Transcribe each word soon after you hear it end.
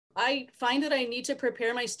I find that I need to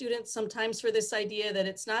prepare my students sometimes for this idea that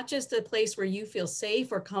it's not just a place where you feel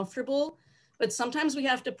safe or comfortable, but sometimes we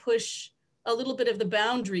have to push a little bit of the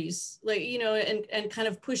boundaries, like, you know, and kind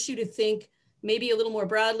of push you to think maybe a little more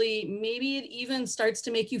broadly. Maybe it even starts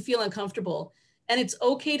to make you feel uncomfortable. And it's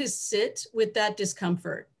okay to sit with that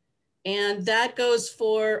discomfort. And that goes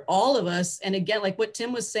for all of us. And again, like what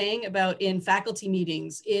Tim was saying about in faculty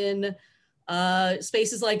meetings, in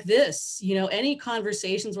spaces like this, you know, any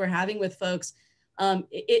conversations we're having with folks,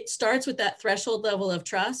 it starts with that threshold level of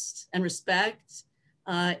trust and respect.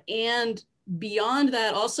 And beyond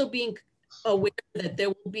that, also being aware that there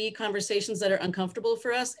will be conversations that are uncomfortable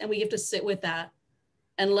for us, and we have to sit with that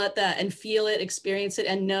and let that and feel it, experience it,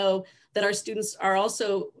 and know that our students are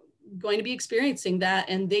also going to be experiencing that,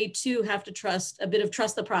 and they too have to trust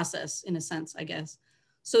the process, in a sense, I guess.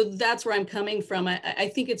 So that's where I'm coming from.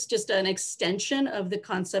 I think it's just an extension of the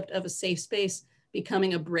concept of a safe space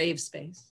becoming a brave space.